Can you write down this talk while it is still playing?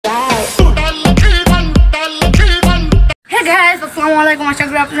আসসালামু আলাইকুম। আশা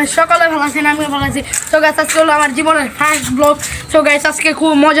করি আপনারা সকলে ভালো আছেন, আমিও ভালো আছি। সো গাইস, আজকে হলো আমার জীবনের ফার্স্ট ব্লগ। সো গাইস, আজকে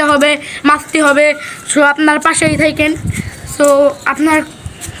খুব মজা হবে, মাস্তি হবে। সো আপনার পাশেই থাকেন। সো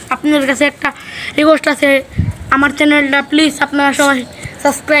আপনার কাছে একটা রিকোয়েস্ট আছে, আমার চ্যানেলটা প্লিজ আপনারা সবাই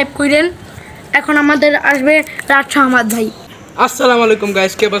সাবস্ক্রাইব করেন। এখন আমাদের আসবে রাজ আহমদ ভাই। আসসালামু আলাইকুম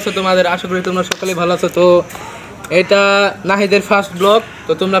গাইস, কে আছো তোমাদের? আশা করি তোমরা সকলে ভালো আছো। তো এটা নাহিদের ফার্স্ট ব্লগ,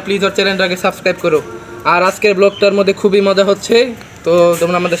 তো তোমরা প্লিজ ওর চ্যানেলটাকে সাবস্ক্রাইব করো। আর আজকের ব্লগটার মধ্যে খুবই মজা হচ্ছে, তো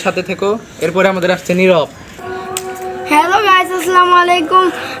তোমরা আমাদের সাথে থেকো। এরপরে আমাদের আসছে নীরব। হ্যালো গাইস, আসসালামু আলাইকুম।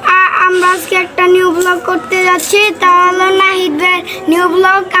 আমরা আজকে একটা নিউ ব্লগ করতে যাচ্ছি, তাহলে নাহিদের নিউ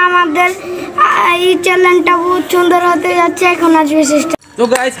ব্লগ। আমাদের এই চ্যানেলটা বহুত সুন্দর হতে যাচ্ছে, এখন আসবে চেষ্টা। তো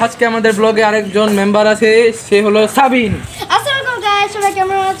গাইস, আজকে আমাদের ব্লগে আরেকজন মেম্বার আছে, সে হলো সাবিন। আসসালামু গাইস, সবাই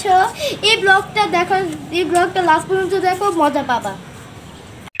কেমন আছো? এই ব্লগটা দেখো, এই ব্লগটা লাস্ট পর্যন্ত দেখো, মজা পাবা।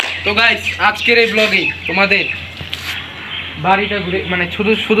 তো গাইস, আজকের এই ব্লগে তোমাদের বাড়িটা ঘুরে মানে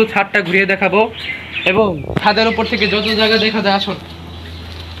শুধু ছাদটা ঘুরিয়ে দেখাবো, এবং ছাদের উপর থেকে যত জায়গা দেখা যায় আসুন,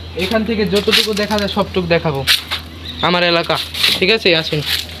 এখান থেকে যতটুকু দেখা যায় সবটুকু দেখাবো আমার এলাকা। ঠিক আছে, আসুন।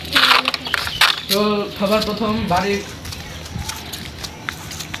 তো সবার প্রথম বাড়ির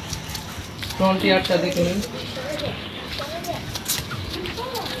ফ্রন্ট ইয়ার্ডটা দেখে নিন।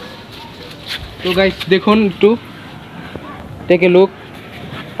 তো গাইস দেখুন, একটু টেকে লুক।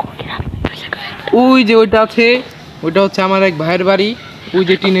 ওই যে ওইটা আছে, ওইটা হচ্ছে আমার এক ভাইয়ের বাড়ি, ওই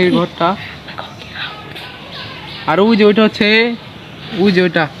যে টিনের ঘরটা। আর ওই যে ওইটা হচ্ছে, ওই যে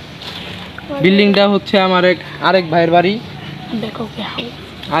ওইটা বিল্ডিংটা হচ্ছে আমার আরেক ভাইয়ের বাড়ি।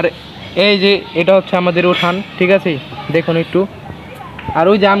 আর এই যে এটা হচ্ছে আমাদের উঠান। ঠিক আছে, দেখুন একটু। আর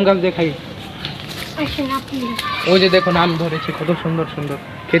ওই যে আম গাছ দেখাই, ওই যে দেখুন আম ধরেছে, কত সুন্দর সুন্দর,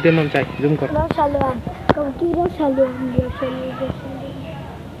 খেতে মন চাই। জুম কর।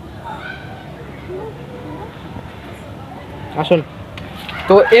 আসুন,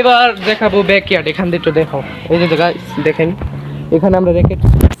 তো এবার দেখাবো ব্যাকইয়ার্ড। এখান থেকে একটু দেখো, এই যে দেখেন, এখানে আমরা র্যাকেট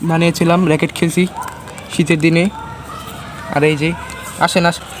বানিয়েছিলাম, র্যাকেট খেলছি শীতের দিনে। আর এই যে আসেন।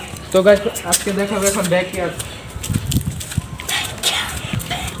 তো গাইস, আজকে দেখাবো এখন ব্যাকইয়ার্ড।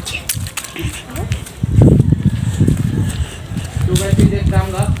 তো গাইস, এই যে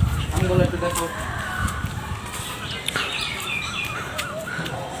আমগুলো একটু দেখো।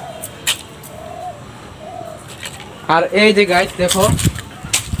 আর এই যে গাইস দেখো,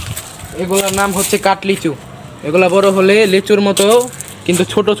 এগুলোর নাম হচ্ছে কাঠলিচু। এগুলা বড় হলে লিচুর মতো, কিন্তু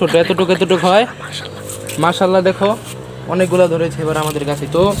ছোট ছোট, এতটুকু হয়। মাশাআল্লাহ, দেখো অনেকগুলো ধরেছে এবার আমাদের কাছে।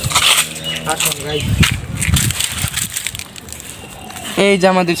 তো আসুন গাইস, এই যে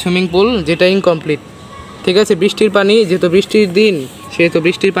আমাদের সুইমিং পুল, যেটা ইনকমপ্লিট। ঠিক আছে, বৃষ্টির পানি, যেহেতু বৃষ্টির দিন, সেহেতু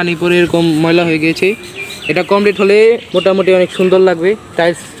বৃষ্টির পানি পরে এরকম ময়লা হয়ে গিয়েছে। এটা কমপ্লিট হলে মোটামুটি অনেক সুন্দর লাগবে।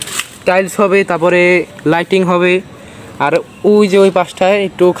 টাইলস হবে, তারপরে লাইটিং হবে। আর ওই যে ওই পাশটায়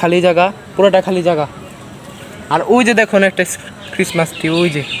একটু খালি জায়গা, পুরোটা খালি জায়গা। আর ওই যে দেখুন একটা ক্রিসমাস ট্রি, ওই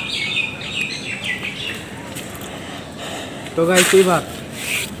যে। তো গাইস, এবার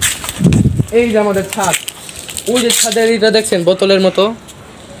এই যে আমাদের ছাদ, ওই যে ছাদের এটা দেখছেন বোতলের মতো,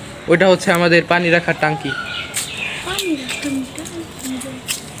 ওইটা হচ্ছে আমাদের পানি রাখার ট্যাঙ্কি।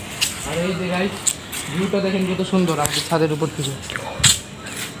 আর এই যে গাইস, ভিউটা দেখেন কত সুন্দর আমাদের ছাদের উপর থেকে।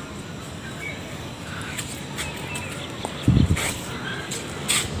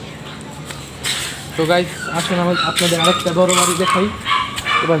 তো গাইস, আসুন আপনাদের আরেকটা বড় বাড়ি দেখাই।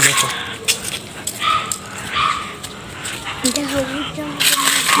 এবার দেখো,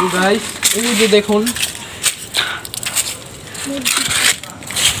 তো গাইস এই যে দেখুন,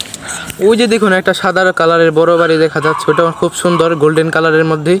 ওই যে দেখুন একটা সাদা কালারের বড় বাড়ি দেখা যাচ্ছে, ওটা খুব সুন্দর, গোল্ডেন কালারের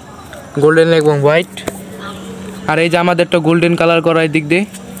মধ্যে, গোল্ডেন এবং হোয়াইট। আর এই যে আমাদেরটা গোল্ডেন কালার করা, এই দিক দিয়ে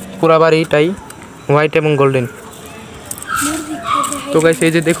পুরা বাড়িটাই হোয়াইট এবং গোল্ডেন। তো গাইস,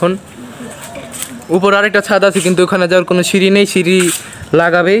 এই যে দেখুন উপর আরেকটা ছাদ আছে, কিন্তু ওখানে যাওয়ার কোনো সিঁড়ি নেই, সিঁড়ি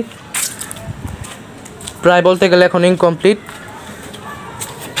লাগাবে প্রায় বলতে গেলে এখন ইনকমপ্লিট।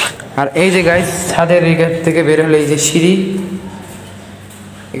 আর এই যে গাইস, ছাদের এখান থেকে বের হলে এই যে সিঁড়ি,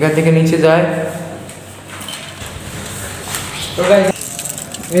 এখান থেকে নিচে যায়। তো গাইস,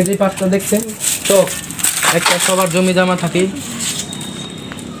 এই যে পাশটা দেখছেন, তো একটা সবার জমি জমা থাকে।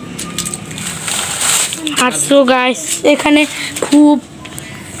 আর সো গাইস, এখানে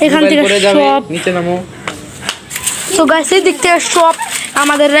এখান থেকে সব নিচে নামো। সো গাইস, এই দিক থেকে সব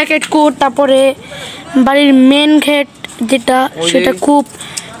আমাদের র্যাকেট কোর্ট, তারপরে বাড়ির মেন গেট যেটা, সেটা খুব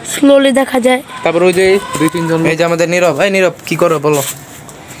স্লোলি দেখা যায়। তারপর ওই যে 2-3 জন, এই যে আমাদের নীরব। এই নীরব, কি করো বলো?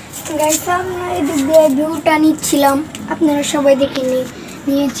 গাইস, আমরা এদিক দিয়ে ভিউটা নিচ্ছিলাম, আপনারা সবাই দেখে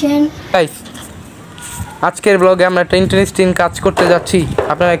নিয়েছেন। গাইস, আজকের ব্লগে আমরা একটা ইন্টারেস্টিং কাজ করতে যাচ্ছি।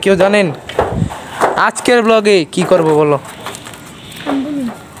 আপনারা কেউ জানেন আজকের ব্লগে কি করব বলো?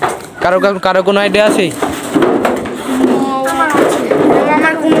 কারো কোনো আইডিয়া আছে?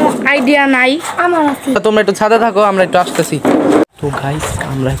 আমার কোনো আইডিয়া নাই। আমার আছে। তোমরা একটু ছাদে থাকো, আমরা একটু আসতেছি। তো গাইস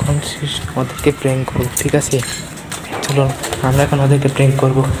আমরা এখন ওদেরকে প্র্যাঙ্ক করবো, ঠিক আছে? চলো আমরা এখন ওদেরকে প্র্যাঙ্ক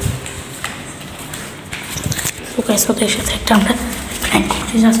করবো। তো গাইস ওদের সাথে একটা আমরা প্র্যাঙ্ক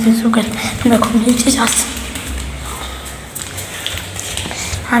করতে যাচ্ছি। তো গাইস আমরা এখন নিচে যাচ্ছি।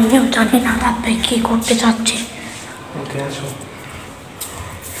 আমিও জানি না রাত ভাই কী করতে চাচ্ছে।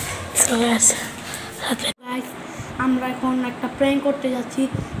 আমরা এখন একটা প্র্যাঙ্ক করতে যাচ্ছি।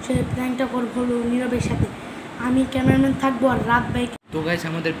 সেই প্র্যাঙ্কটা করবো হলো নীরবের সাথে। আমি ক্যামেরাম্যান থাকবো আর রাত ভাই। তো গাইস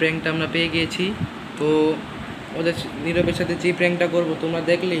আমাদের প্র্যাঙ্কটা আমরা পেয়ে গিয়েছি। তো ওদের নীরবের সাথে যে প্র্যাঙ্কটা করবো তোমরা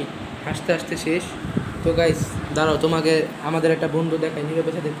দেখলেই হাসতে হাসতে শেষ। তো গাইস দাঁড়াও, তোমাকে আমাদের একটা বন্ধু দেখায়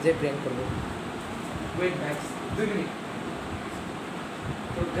নীরবের সাথে যে প্র্যাঙ্ক করবো। Wait guys 2 minute.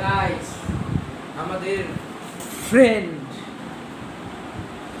 তো গাইস আমাদের ফ্রেন্ড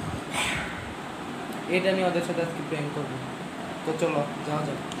এটা নিয়ে ওদের সাথে আজকে প্র্যাঙ্ক করবো। তো চলো যাওয়া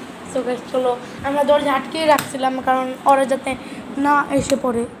যাক। তো গাইস চলো, আমরা দরজা আটকে রাখছিলাম কারণ ওরা যাতে না এসে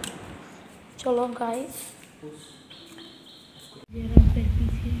পড়ে। চলো গাইস।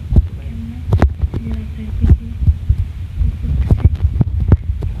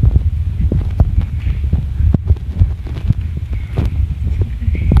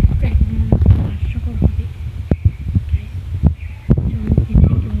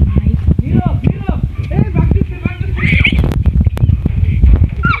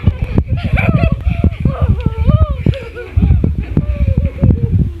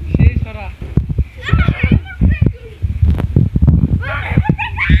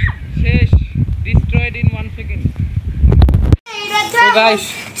 গাইস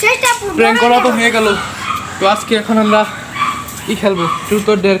প্র্যাঙ্ক করা তো হয়ে গেল। তো আজকে এখন আমরা কি খেলবো? ট্রুথ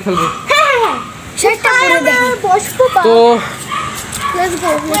অর ডেয়ার খেলবো। তো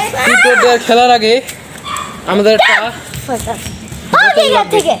ট্রুথ অর ডেয়ার খেলার আগে আমাদের একটা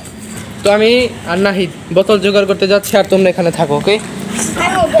তো আমি আর নাহিদ বোতল জোগাড় করতে যাচ্ছি, আর তোমরা এখানে থাকো, ওকে?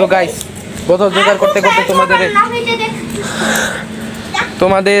 তো গাইস বোতল জোগাড় করতে করতে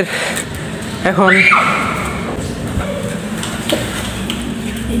তোমাদের এখন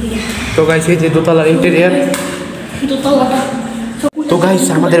তো গাইস এই যে দোতলার ইন্টেরিয়ার। তো গাইস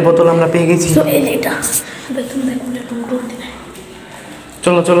আমাদের বোতল আমরা পেয়ে গেছি।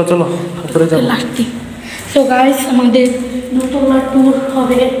 চলো চলো চলো উপরে যাবো। তো গাইস আমাদের দোতলার ট্যুর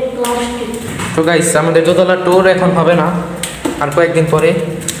হবে লাস্টে। তো গাইস আমাদের দোতলার ট্যুর এখন হবে না, আর কয়েকদিন পরে।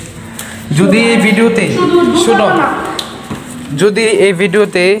 যদি এই ভিডিওতে শুনো, যদি এই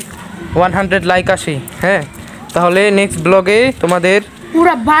ভিডিওতে 100 লাইক আসে, হ্যাঁ, তাহলে নেক্সট ব্লগে তোমাদের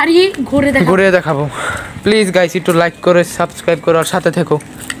পুরো বাড়ি ঘুরে দেখাবো। প্লিজ গাইস একটু লাইক করে সাবস্ক্রাইব করো আর সাথে থেকো।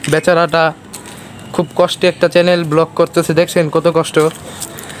 বেচারাটা খুব কষ্টে একটা চ্যানেল ব্লগ করতেছে, দেখছেন কত কষ্ট।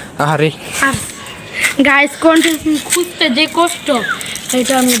 আরে গাইস কন্টেন্ট খুঁজতে যে কষ্ট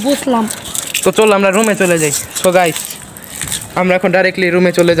এটা আমি বুঝলাম। তো চলো আমরা রুমে চলে যাই। সো গাইস আমরা এখন ডাইরেক্টলি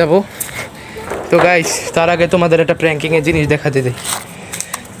রুমে চলে যাব। তো গাইস তার আগে তোমাদের একটা প্র্যাঙ্কিংয়ের জিনিস দেখাতে দেই।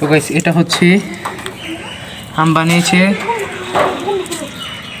 তো গাইস এটা হচ্ছে বানিয়েছে।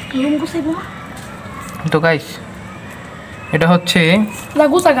 তো গাইস এটা হচ্ছে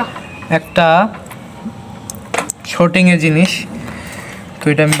একটা শর্টিংয়ের জিনিস। তো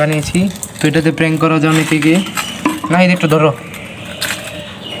এটা আমি বানিয়েছি। তো এটাতে প্র্যাঙ্ক করা যায় অনেকে গিয়ে। না একটু ধরো।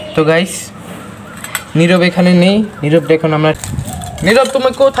 তো গাইস নীরব এখানে নেই, নীরব দেখুন আমরা। নীরব তুমি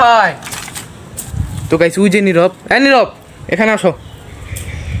কোথায়? তো গাইস ওই যে নীরব। নীরব এখানে আসো,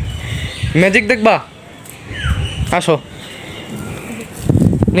 ম্যাজিক দেখবা, আসো।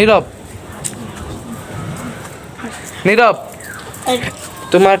 নীরব নীরব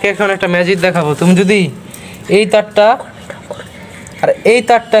তোমাকে এখন একটা ম্যাজিক দেখাবো। তুমি যদি এই তারটা আর এই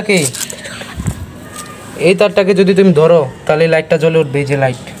তারটাকে যদি তুমি ধরো তাহলে লাইটটা জ্বলে উঠবে। এই যে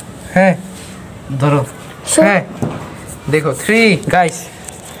লাইট, হ্যাঁ ধরো, হ্যাঁ দেখো। 3 গাইস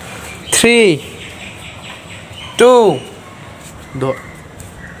 3 2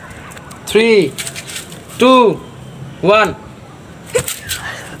 3 2 1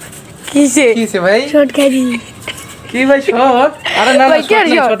 কিসে ভাই? শর্ট খাই কি ভাই শর্ট? আরে না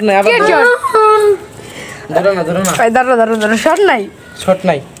শর্ট নাই, আবার ধরো না ভাই, ধরো শর্ট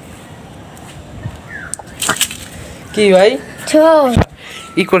নাই কি ভাই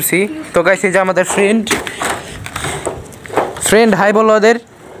ই করছি। তো গাইস এই যে আমাদের ফ্রেন্ড হাই বলো ওদের।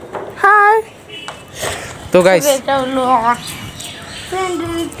 হাই। তো গাইস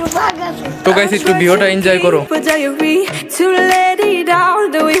একটু ভিডিওটা এনজয় করো।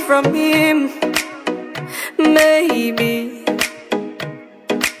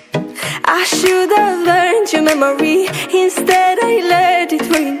 I should have learned your memory. Instead I let it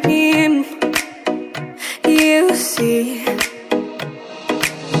ruin me. see.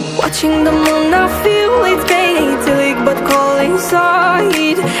 Watching the moon, I feel it's getting too weak, but cold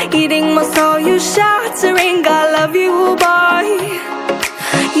inside. Eating my soul, you shattering. I love you, boy.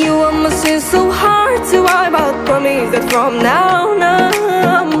 You are my sin, so hard to wipe out. Promise that from now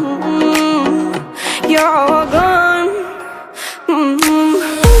on, you're all gone.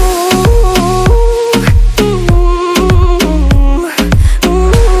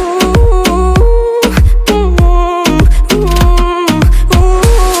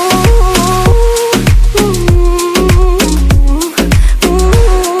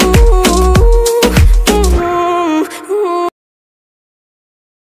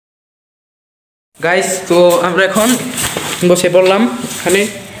 Guys, তো আমরা এখন বসে পড়লাম এখানে।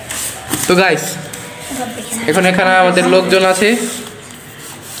 তো guys, এখানে আমাদের লোকজন আছে।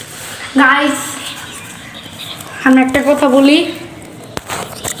 গাইস, আমি একটা কথা বলি।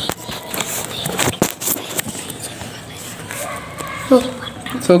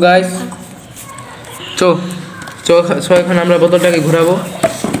 সো গাইস, চো এখন আমরা বোতলটাকে ঘোরাবো।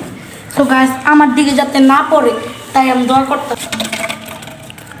 সো গাইস, আমার দিকে যাতে না পড়ে তাই আমি দোয়া করতাম।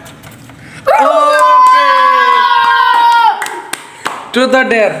 Truth or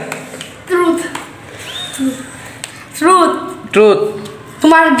dare? Truth. Truth. Truth.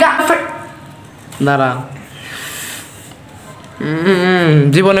 তোমার গার্লফ্রেন্ড দাঁড়া,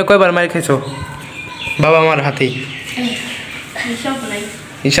 জীবনে কয়বার মার খেয়েছো বাবা মার হাতে?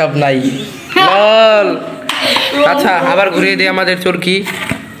 হিসাব নাই। বল। আচ্ছা, আবার ঘুরিয়ে দে আমাদের চরকি।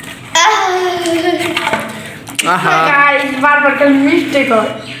 আহা, বারবার খালি মিস্টেক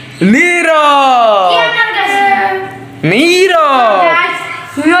হয়। নীরব।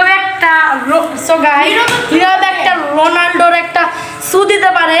 রোনাল্ডোর একটা সু দিতে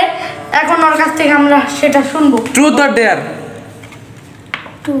পারে, এখন ওর কাছ থেকে আমরা সেটা শুনবো। Truth or dare?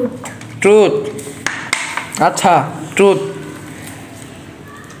 ট্রুথ। আচ্ছা, ট্রুথ।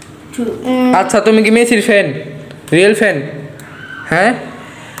 আচ্ছা, তুমি কি মেসির ফ্যান? Real fan? হ্যাঁ,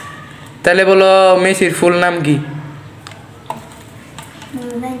 তাহলে বলো মেসির ফুল নাম কি?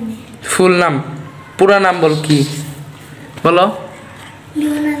 ফুল নাম, পুরা নাম বল কি? বলো।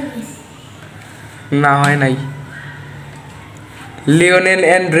 না, হয় নাই। Lionel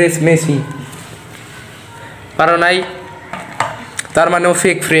Andrés Messi. পারো নাই? তার মানে ও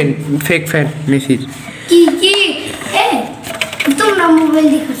ফেক ফ্যান মেসির। কি কি এ তোমরা মোবাইল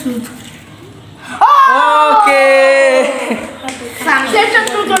দেখো শুনছো? ওকে,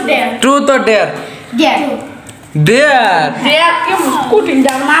 truth or dare? Dare. Dare K coating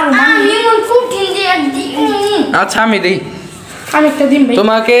দাও মারো আমি মন কুটিং ডেয়ার দি। আচ্ছা, আমি দেই। আমি একটা দিন ভাই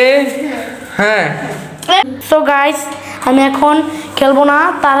তোমাকে। হ্যাঁ। সো গাইস, আমি এখন খেলবো না,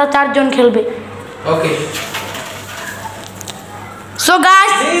 তারা 4 জন খেলবে। ওকে। সো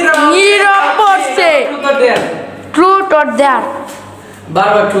গাইস, নীরব পড়ছে। Truth or dare? Truth or dare?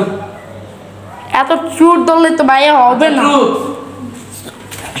 বারবার ট্রুথ। এত চুর ধরলে তো ভাই হবে না। ট্রুথ।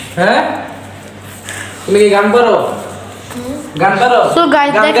 হ্যাঁ, তুমি কি গান পারো? গান পারো? সো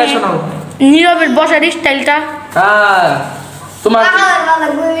গাইস, গান গাই দেখেন শোনাও। নীরবের বসার স্টাইলটা। হ্যাঁ, তোমার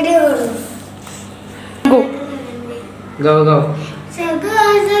গাও গাও।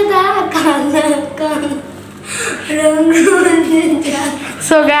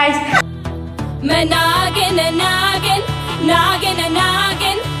 সো গাইস, मैं नागिन नागिन नागिन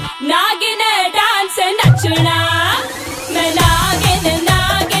नागिन नागिन डांस नचना मैं नागिन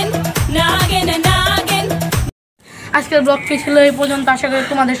नागिन नागिन नागिन। আজকের ব্লগটি ছিল এই পর্যন্ত। আশা করি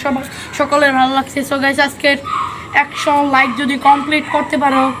তোমাদের সকলের ভালো লাগছে। সো গাইস, আজকের 100 লাইক যদি কমপ্লিট করতে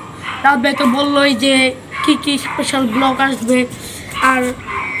পারো, রাত ভাই তো বললোই যে কি কি স্পেশাল ব্লগ আসবে, আর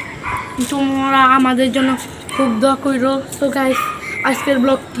তোমরা আমাদের জন্য খুব দোয়া করো। সো গাইস, আজকের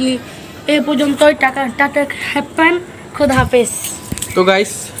ব্লগটি এই পর্যন্তই। টাটা, হ্যাপি, খোদা হাফেজ। তো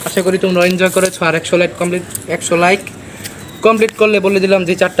গাইস, আশা করি তোমরা এনজয় করেছো। আর 100 লাইক কমপ্লিট করলে বলে দিলাম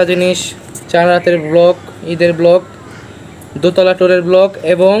যে 4টা জিনিস: 4 রাতের ব্লগ, ঈদের ব্লগ, দোতলা টোরের ব্লগ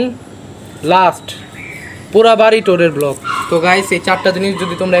এবং লাস্ট পুরা বাড়ি টোরের ব্লগ। তো গাইস, এই 4টা জিনিস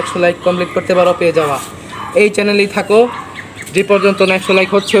যদি তোমরা 100 লাইক কমপ্লিট করতে পারো, পেয়ে যাওয়া। এই চ্যানেলেই থাকো, যে পর্যন্ত না 100 লাইক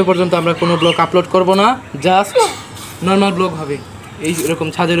হচ্ছে ওই পর্যন্ত আমরা কোনো ব্লগ আপলোড করব না। জাস্ট নর্মাল ব্লগ হবে, এই এরকম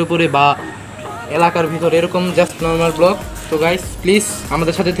ছাদের উপরে বা এলাকার ভিতরে, এরকম জাস্ট নর্মাল ব্লগ। তো গাইস, প্লিজ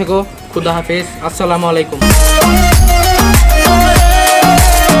আমাদের সাথে থেকো। খুদা হাফেজ, আসসালামু আলাইকুম।